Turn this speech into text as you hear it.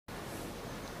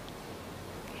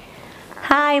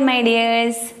Hi my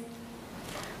dears.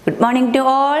 Good morning to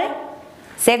all.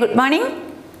 Say good morning.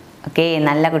 Okay,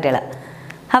 nalla kuttiyala.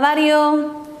 How are you?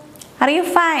 Are you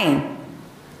fine?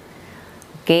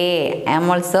 Okay, I am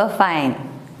also fine.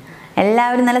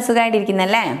 എല്ലാവരും നല്ല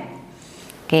സുഖമായിട്ടിരിക്കുന്നല്ലേ?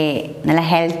 Okay, നല്ല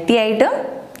healthy ആയിട്ടും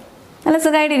നല്ല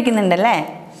സുഖമായിട്ടിരിക്കുന്നുണ്ടല്ലേ?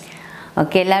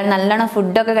 Okay, എല്ലാവരും നല്ലോണം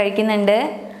ഫുഡൊക്കെ കഴിക്കുന്നുണ്ട്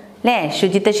അല്ലേ?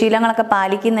 ശുചിത്വ ശീലങ്ങളൊക്കെ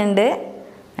പാലിക്കുന്നുണ്ട്.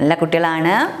 നല്ല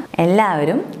കുട്ടികളാണ്.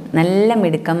 എല്ലാവരും നല്ല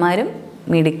മിടുക്കന്മാരും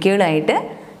മിടുക്കികളായിട്ട്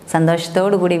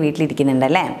സന്തോഷത്തോടു കൂടി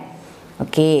വീട്ടിലിരിക്കുന്നുണ്ടല്ലേ?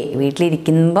 ഓക്കെ,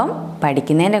 വീട്ടിലിരിക്കുമ്പം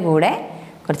പഠിക്കുന്നതിൻ്റെ കൂടെ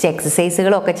കുറച്ച്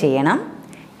എക്സസൈസുകളും ഒക്കെ ചെയ്യണം.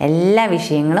 എല്ലാ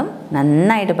വിഷയങ്ങളും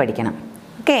നന്നായിട്ട് പഠിക്കണം.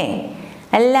 ഓക്കെ,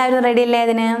 എല്ലാവരും റെഡി അല്ലേ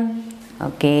അതിന്?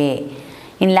 Okay,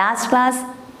 in last class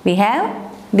we have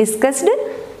discussed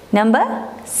number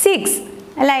 6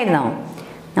 അല്ലായിരുന്നോ?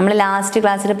 നമ്മൾ ലാസ്റ്റ്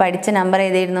ക്ലാസ്സിൽ പഠിച്ച നമ്പർ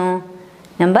ഏതായിരുന്നു?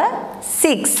 നമ്പർ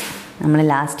 6. നമ്മൾ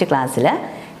ലാസ്റ്റ് ക്ലാസ്സിൽ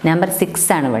നമ്പർ 6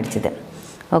 ആണ് പഠിച്ചത്.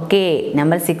 ഓക്കെ,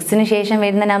 നമ്പർ 6ന് ശേഷം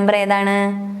വരുന്ന നമ്പർ ഏതാണ്?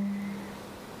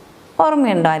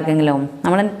 ഓർമ്മയുണ്ടോ ആർക്കെങ്കിലും?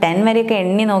 നമ്മൾ 10 വരെയൊക്കെ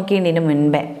എണ്ണി നോക്കിയതിന്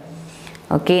മുൻപേ.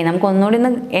 ഓക്കെ, നമുക്ക് ഒന്നുകൂടി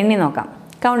ഒന്ന് എണ്ണി നോക്കാം,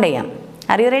 കൗണ്ട് ചെയ്യാം.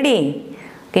 Are you ready?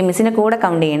 ഓക്കെ, മിസ്സിൻ്റെ കൂടെ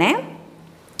കൗണ്ട് ചെയ്യണേ.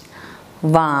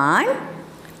 1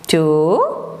 2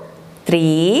 3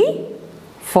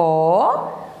 4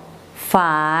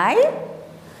 5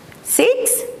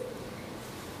 6.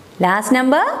 Last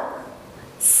number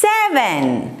 7.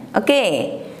 Okay,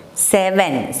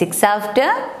 7. 6 after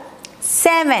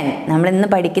 7. നമ്മൾ ഇന്ന്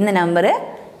പഠിക്കുന്ന നമ്പർ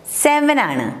 7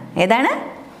 ആണ്. ഏതാണ്?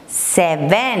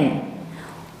 7.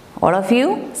 All of you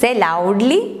say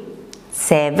loudly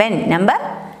 7. Number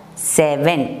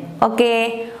 7. Okay,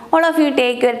 all of you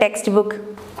take your textbook.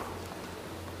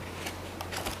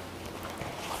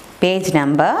 Page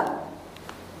number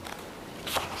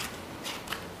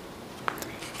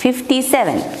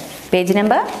 57. Page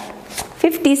number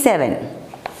 57.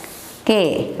 Okay,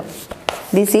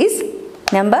 this is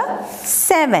number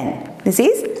 7. This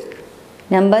is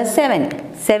number 7.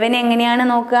 7 എങ്ങനെയാണ്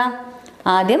നോക്കുക?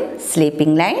 ആദ്യം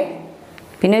സ്ലീപ്പിംഗ് ലൈൻ,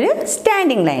 പിന്നെ ഒരു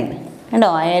സ്റ്റാൻഡിംഗ് ലൈൻ കണ്ടോ?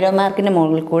 ആരോ മാർക്കിൻ്റെ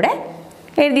മുകളിൽ കൂടെ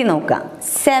എഴുതി നോക്കുക.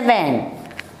 7.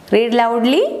 Read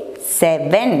loudly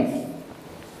 7.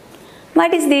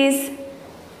 What is these?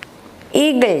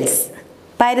 Eagles,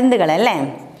 പരുന്തുകളല്ലേ?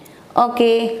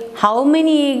 Okay, how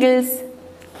many Eagles?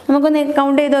 നമുക്കൊന്ന്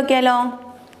കൗണ്ട് ചെയ്ത് നോക്കിയാലോ.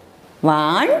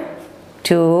 1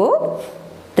 2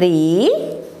 3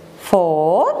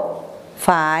 4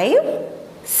 5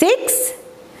 6.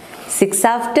 6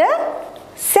 after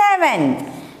 7.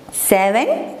 7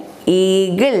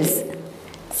 eagles.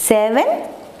 7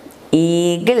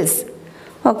 eagles.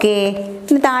 ഓക്കെ,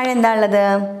 ഇനി താഴെ എന്താ ഉള്ളത്?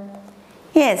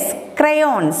 Yes,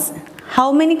 crayons. How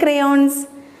many crayons?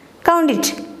 Count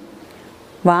it.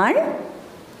 1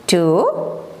 2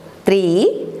 3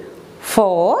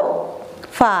 4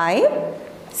 5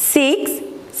 6.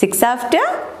 6 after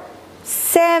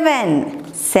 7.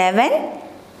 7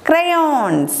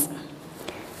 crayons.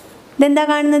 ഇതെന്താ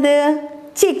കാണുന്നത്?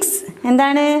 ചിക്സ്.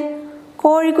 എന്താണ്?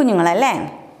 കോഴിക്കുഞ്ഞുങ്ങളല്ലേ?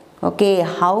 Okay,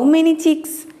 how many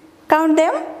chicks? Count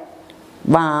dum.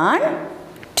 1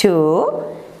 2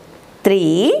 3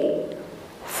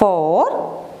 4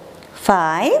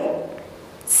 5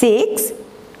 6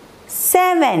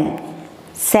 7.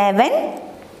 7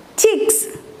 chicks.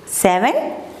 7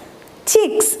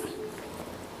 chicks.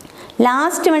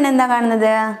 Last one എന്താ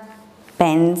കാണുന്നത്?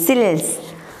 Pencils.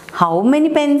 How many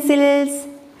pencils?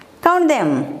 Count dum.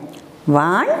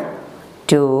 1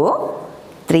 2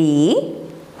 3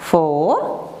 4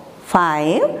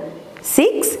 5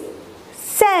 6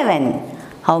 7.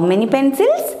 How many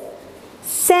pencils?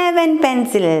 7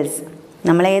 pencils.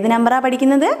 നമ്മൾ ഏത് നമ്പറാണ്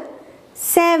പഠിക്കുന്നത്?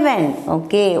 7.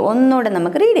 ഓക്കെ, ഒന്നുകൂടെ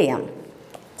നമുക്ക് റീഡ് ചെയ്യാം.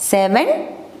 7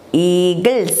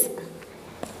 Eagles.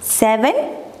 7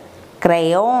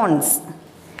 crayons.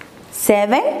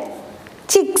 7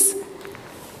 chicks.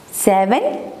 7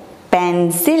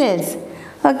 pencils.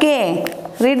 Okay,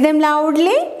 read dum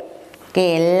loudly. Okay,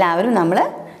 എല്ലാവരും നമ്മൾ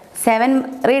 7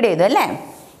 റീഡ് ചെയ്തു അല്ലേ?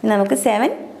 നമുക്ക്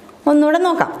 7 ഒന്നുകൂടെ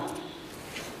നോക്കാം.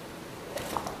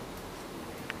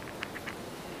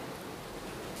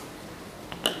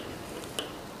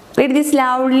 Read this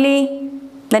loudly.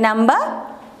 The number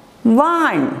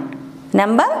 1.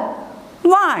 Number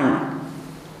 1.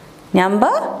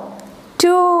 Number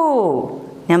 2.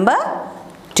 Number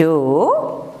 2.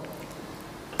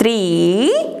 3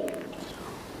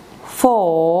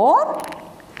 4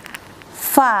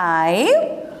 5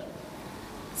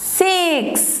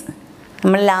 6.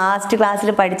 നമ്മൾ ലാസ്റ്റ്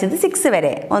ക്ലാസ്സിൽ പഠിച്ചത് 6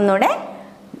 വരെ. ഒന്നുകൂടെ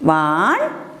 1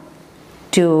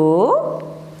 2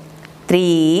 3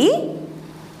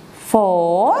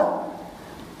 4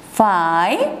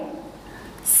 5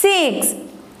 6.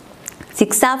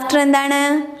 6 after എന്താണ്?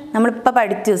 നമ്മളിപ്പോൾ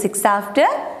പഠിച്ചു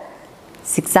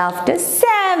 6 after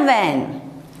 7.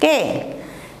 Okay,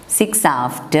 6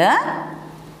 after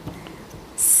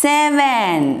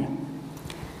 7.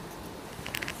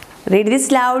 Read this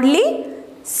loudly.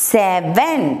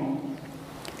 7.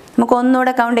 നമുക്ക്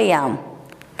ഒന്നുകൂടെ കൗണ്ട് ചെയ്യാം.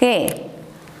 ഓക്കെ,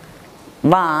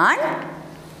 1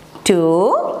 2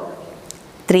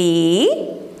 3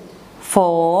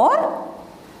 4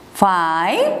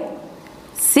 5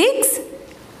 6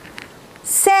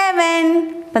 7.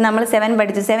 ഇപ്പം നമ്മൾ 7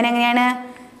 പഠിച്ചു. 7 എങ്ങനെയാണ്?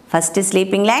 First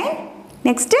sleeping line,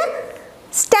 next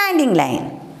standing line,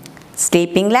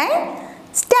 sleeping line,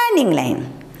 standing line.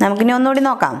 നമുക്കിനി ഒന്നുകൂടി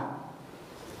നോക്കാം.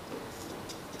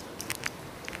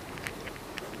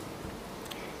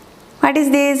 What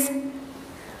is this?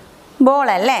 ബോൾ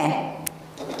അല്ലേ?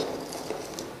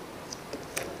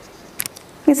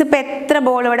 മിസ് ഇപ്പം എത്ര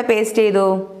ബോൾ ഇവിടെ പേസ്റ്റ് ചെയ്തു?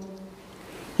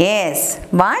 യെസ്,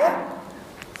 1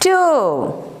 2.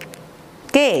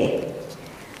 ഓക്കെ,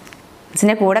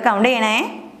 മിസ്സിൻ്റെ കൂടെ കൗണ്ട് ചെയ്യണേ.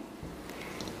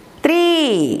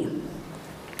 3.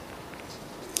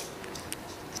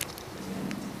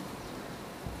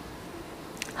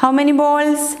 How many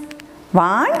balls?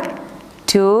 1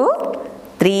 2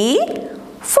 3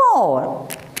 4.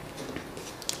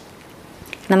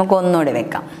 നമുക്ക് ഒന്നുകൂടി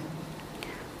വെക്കാം.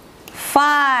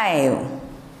 5.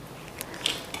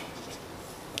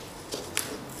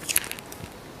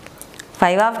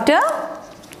 5 after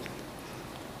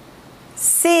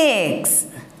 6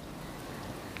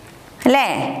 അല്ലേ?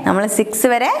 നമ്മൾ 6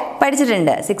 വരെ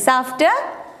പഠിച്ചിട്ടുണ്ട്. 6 after,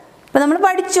 ഇപ്പം നമ്മൾ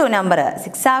പഠിച്ചു നമ്പർ.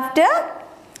 6 after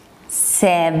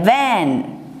 7.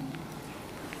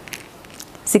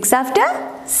 6 after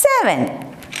 7.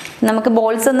 നമുക്ക്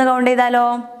ബോൾസ് ഒന്ന് കൗണ്ട് ചെയ്താലോ?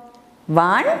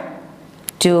 1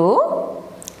 2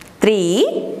 3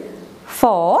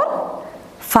 4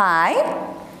 5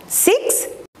 6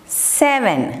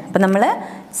 7. അപ്പം നമ്മൾ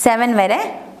 7 വരെ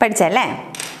പഠിച്ചല്ലേ?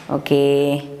 ഓക്കെ,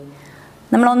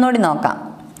 നമ്മൾ ഒന്നുകൂടി നോക്കാം.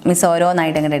 മിസ്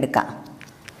ഓരോന്നായിട്ട് ഇങ്ങനെ എടുക്കാം.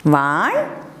 1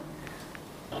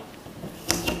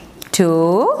 2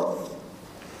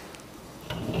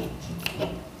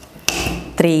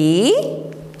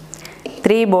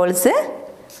 3 balls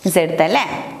miss എടുത്തല്ലേ?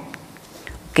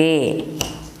 Okay,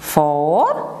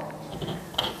 4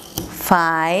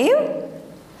 5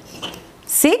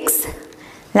 6.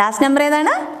 Last number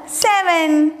ഏതാണ്?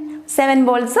 7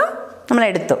 ബോൾസും നമ്മൾ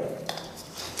എടുത്തു.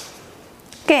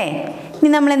 ഓക്കെ, ഇനി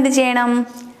നമ്മൾ എന്ത് ചെയ്യണം?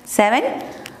 7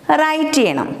 റൈറ്റ്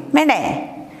ചെയ്യണം, വേണ്ടേ?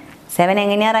 7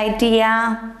 എങ്ങനെയാണ് റൈറ്റ് ചെയ്യുക?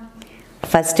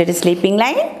 ഫസ്റ്റ് ഒരു സ്ലീപ്പിംഗ്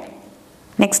ലൈൻ,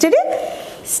 നെക്സ്റ്റ് ഒരു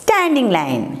standing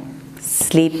line,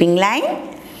 sleeping line,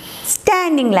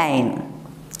 standing line.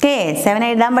 Okay, 7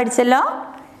 എഴുതാൻ പഠിച്ചല്ലോ.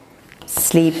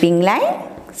 Sleeping line,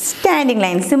 standing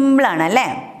line. സിമ്പിളാണ് അല്ലേ?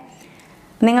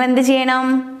 നിങ്ങൾ എന്ത് ചെയ്യണം?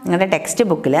 നിങ്ങളുടെ ടെക്സ്റ്റ്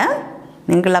ബുക്കിൽ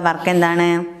നിങ്ങൾക്കുള്ള വർക്ക് എന്താണ്?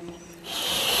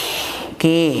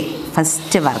 Okay,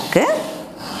 first work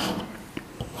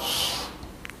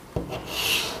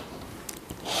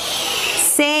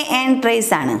say and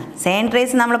trace ആണ്. സേ ആൻഡ്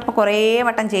ട്രേസ് നമ്മളിപ്പോൾ കുറേ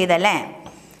വട്ടം ചെയ്തല്ലേ?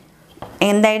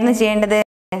 എന്തായിരുന്നു ചെയ്യേണ്ടത്?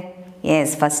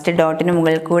 യെസ്, ഫസ്റ്റ് ഡോട്ടിന്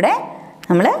മുകളിൽ കൂടെ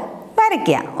നമ്മൾ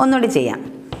വരയ്ക്കുക. ഒന്നുകൂടി ചെയ്യാം.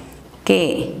 ഓക്കെ,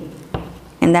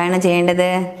 എന്താണ് ചെയ്യേണ്ടത്?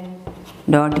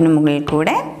 ഡോട്ടിന് മുകളിൽ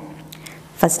കൂടെ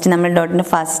ഫസ്റ്റ് നമ്മൾ ഡോട്ടിന്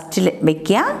ഫസ്റ്റിൽ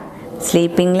വയ്ക്കുക,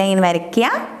 സ്ലീപ്പിംഗ് ലൈൻ വരയ്ക്കുക,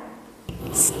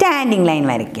 സ്റ്റാൻഡിംഗ് ലൈൻ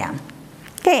വരയ്ക്കുക.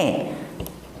 ഓക്കെ,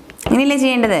 ഇങ്ങനെയല്ലേ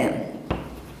ചെയ്യേണ്ടത്?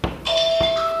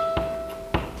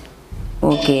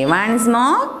 Okay, once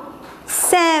more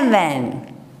 7.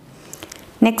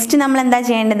 നെക്സ്റ്റ് നമ്മൾ എന്താ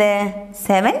ചെയ്യേണ്ടത്?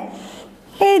 7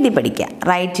 എഴുതി പഠിക്കുക,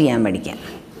 റൈറ്റ് ചെയ്യാൻ പഠിക്കുക.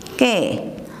 Okay,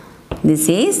 this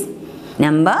is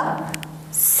number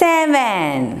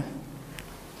 7.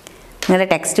 നിങ്ങളുടെ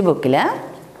ടെക്സ്റ്റ് ബുക്കിൽ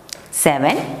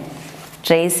 7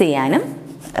 ട്രേസ് ചെയ്യാനും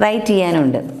റൈറ്റ് ചെയ്യാനും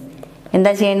ഉണ്ട്.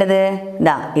 എന്താ ചെയ്യേണ്ടത്?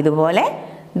 ഇതാ ഇതുപോലെ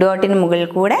ഡോട്ടിന് മുകളിൽ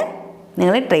കൂടെ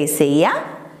നിങ്ങൾ ട്രേസ് ചെയ്യുക.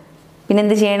 പിന്നെ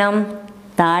എന്ത് ചെയ്യണം?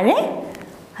 താഴെ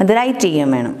അത് റൈറ്റ്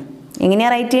ചെയ്യുകയും വേണം.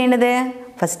 എങ്ങനെയാണ് റൈറ്റ് ചെയ്യേണ്ടത്?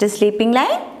 First sleeping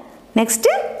line,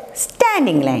 next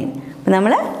standing line. അപ്പം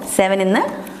നമ്മൾ 7 ഇന്ന്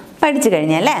പഠിച്ചു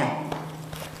കഴിഞ്ഞല്ലേ?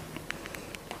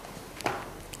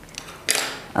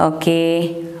 ഓക്കെ,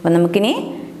 അപ്പം നമുക്കിനി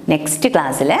നെക്സ്റ്റ്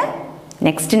ക്ലാസ്സിൽ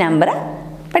നെക്സ്റ്റ് നമ്പർ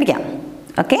പഠിക്കാം.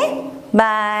 Okay,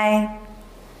 by.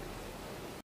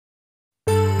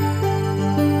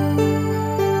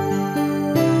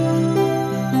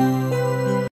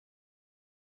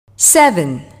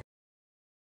 Seven.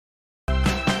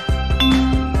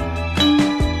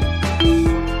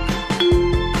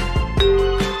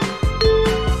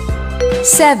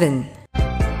 7.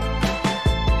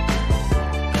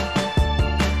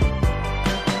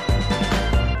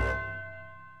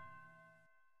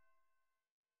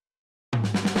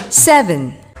 7.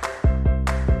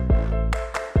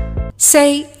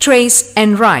 Say, trace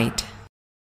and write.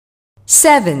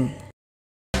 7.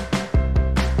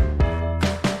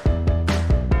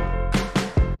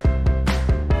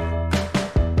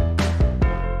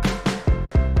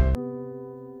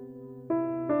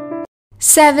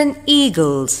 7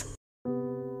 eagles.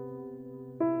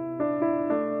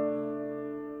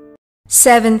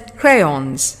 7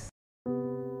 crayons.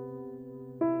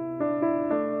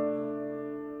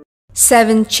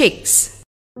 7 chicks.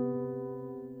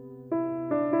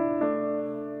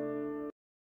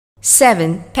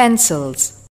 7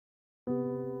 pencils.